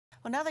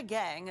Another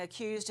gang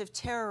accused of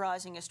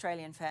terrorising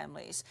Australian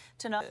families.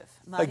 Tonight,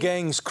 a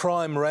gang's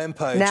crime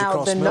rampage now,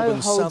 across the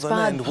Melbourne's southern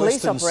no-holds-barred and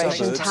police western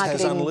operation suburbs has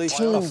targeting unleashed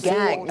teen a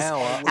gangs.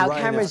 4-hour Our reign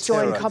cameras of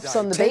join terror. cops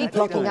on the 10 beat,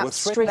 looking up were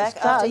street back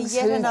thugs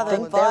after who yet another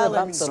think they're above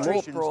violent the law.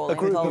 street brawl A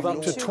group of involving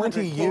up to 20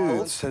 200 people.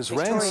 youths has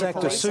Victorian ransacked a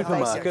police are facing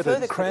supermarket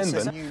further at Cranbourne,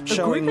 criticism.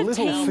 showing A group of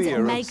little teens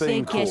fear make of their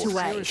being caught.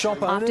 getaway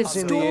Shop after owners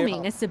in the area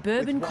storming a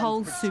suburban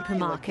Coles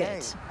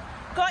supermarket.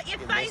 Got your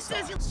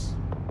faces!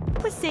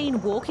 Were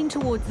seen walking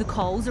towards the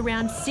Coles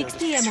around 6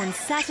 p.m. on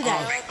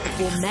Saturday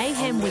before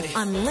mayhem was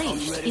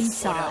unleashed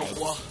inside.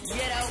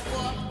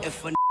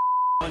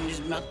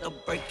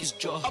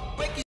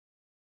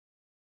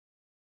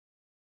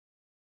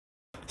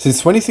 Since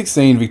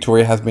 2016,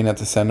 Victoria has been at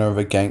the centre of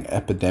a gang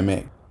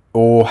epidemic.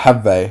 Or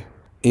have they?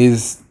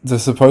 Is the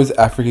supposed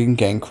African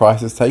gang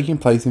crisis taking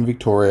place in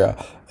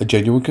Victoria a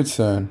genuine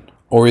concern?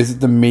 Or is it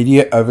the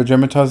media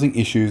over-dramatising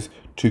issues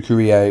to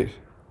create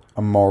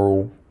a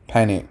moral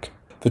panic?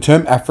 The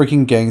term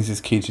African gangs is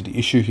key to the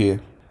issue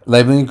here.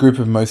 Labelling a group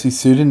of mostly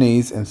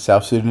Sudanese and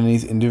South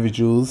Sudanese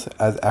individuals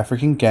as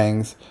African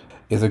gangs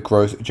is a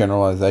gross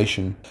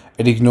generalisation.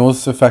 It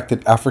ignores the fact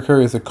that Africa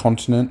is a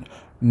continent,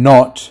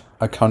 not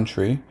a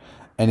country,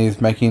 and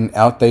is making an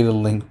outdated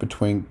link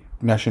between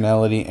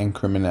nationality and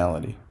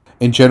criminality.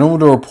 In general,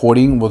 the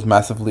reporting was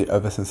massively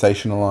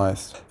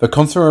over-sensationalised. The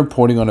constant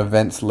reporting on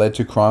events led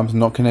to crimes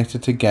not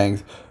connected to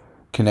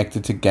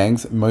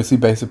gangs, mostly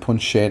based upon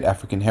shared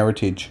African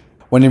heritage,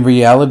 when in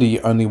reality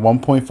only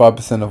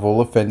 1.5% of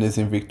all offenders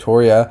in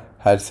Victoria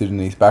had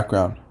Sudanese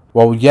background.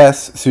 While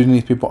yes,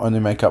 Sudanese people only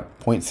make up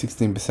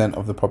 0.16%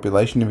 of the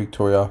population in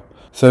Victoria,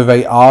 so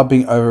they are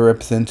being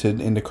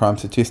overrepresented in the crime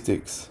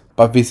statistics.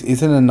 But this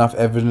isn't enough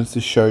evidence to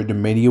show the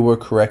media were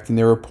correct in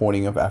their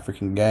reporting of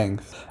African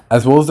gangs.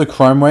 As well as the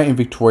crime rate in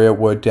Victoria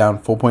were down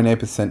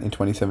 4.8% in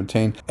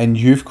 2017, and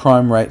youth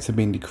crime rates have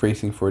been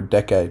decreasing for a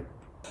decade.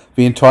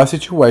 The entire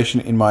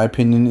situation, in my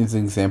opinion, is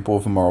an example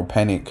of a moral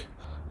panic.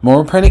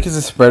 Moral panic is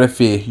a spread of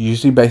fear,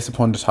 usually based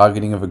upon the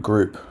targeting of a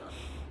group.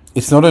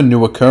 It's not a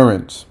new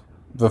occurrence.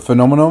 The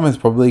phenomenon has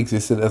probably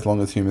existed as long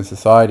as human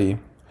society.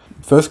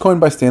 First coined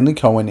by Stanley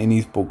Cohen in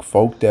his book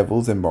Folk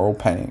Devils and Moral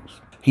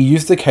Panics. He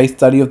used the case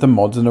study of the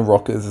Mods and the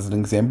Rockers as an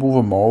example of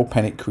a moral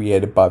panic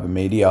created by the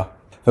media.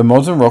 The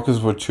Mods and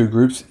Rockers were two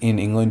groups in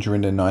England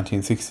during the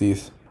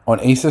 1960s.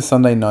 On Easter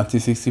Sunday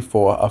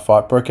 1964, a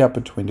fight broke out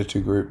between the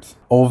two groups.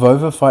 Although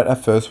the fight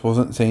at first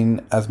wasn't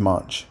seen as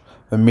much,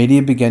 the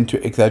media began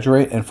to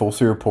exaggerate and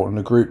falsely report on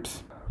the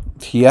groups.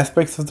 Key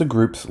aspects of the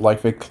groups,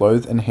 like their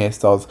clothes and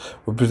hairstyles,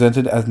 were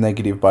presented as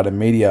negative by the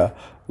media,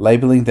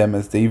 labelling them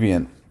as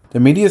deviant. The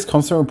media's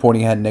constant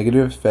reporting had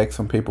negative effects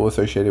on people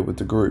associated with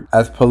the group,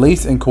 as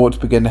police and courts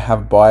began to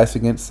have bias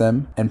against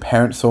them, and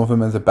parents saw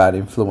them as a bad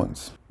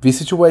influence. This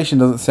situation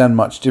doesn't sound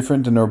much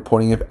different than the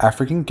reporting of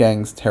African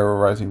gangs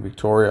terrorising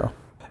Victoria.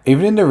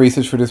 Even in the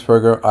research for this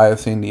program, I have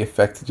seen the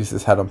effect that this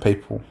has had on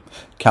people.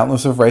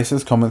 Countless of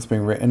racist comments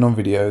being written on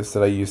videos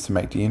that I used to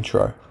make the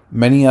intro.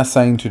 Many are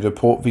saying to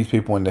deport these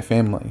people and their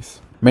families.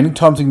 Many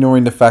times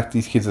ignoring the fact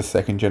these kids are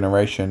second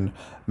generation,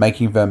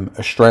 making them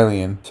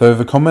Australian. So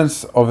the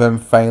comments of them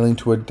failing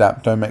to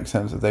adapt don't make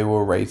sense as they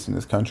were raised in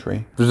this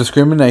country. The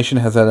discrimination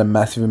has had a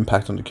massive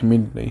impact on the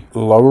community.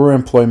 Lower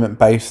employment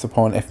based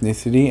upon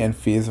ethnicity and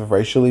fears of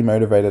racially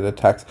motivated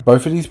attacks.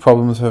 Both of these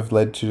problems have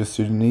led to the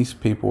Sudanese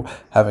people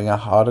having a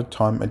harder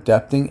time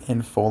adapting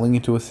and falling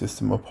into a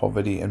system of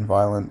poverty and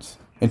violence,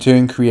 in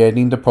turn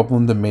creating the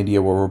problem the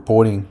media were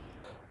reporting.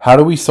 How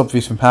do we stop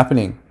this from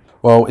happening?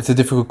 Well, it's a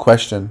difficult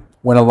question.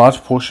 When a large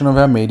portion of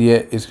our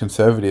media is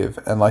conservative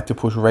and like to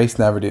push race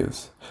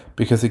narratives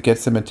because it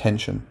gets them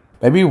attention.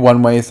 Maybe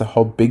one way is to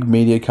hold big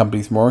media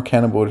companies more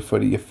accountable for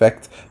the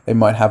effect they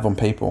might have on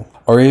people,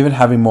 or even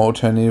having more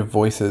alternative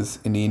voices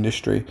in the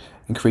industry,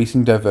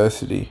 increasing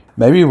diversity.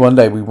 Maybe one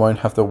day we won't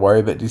have to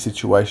worry about these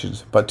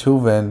situations, but till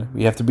then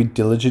we have to be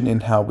diligent in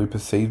how we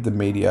perceive the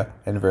media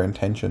and their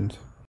intentions.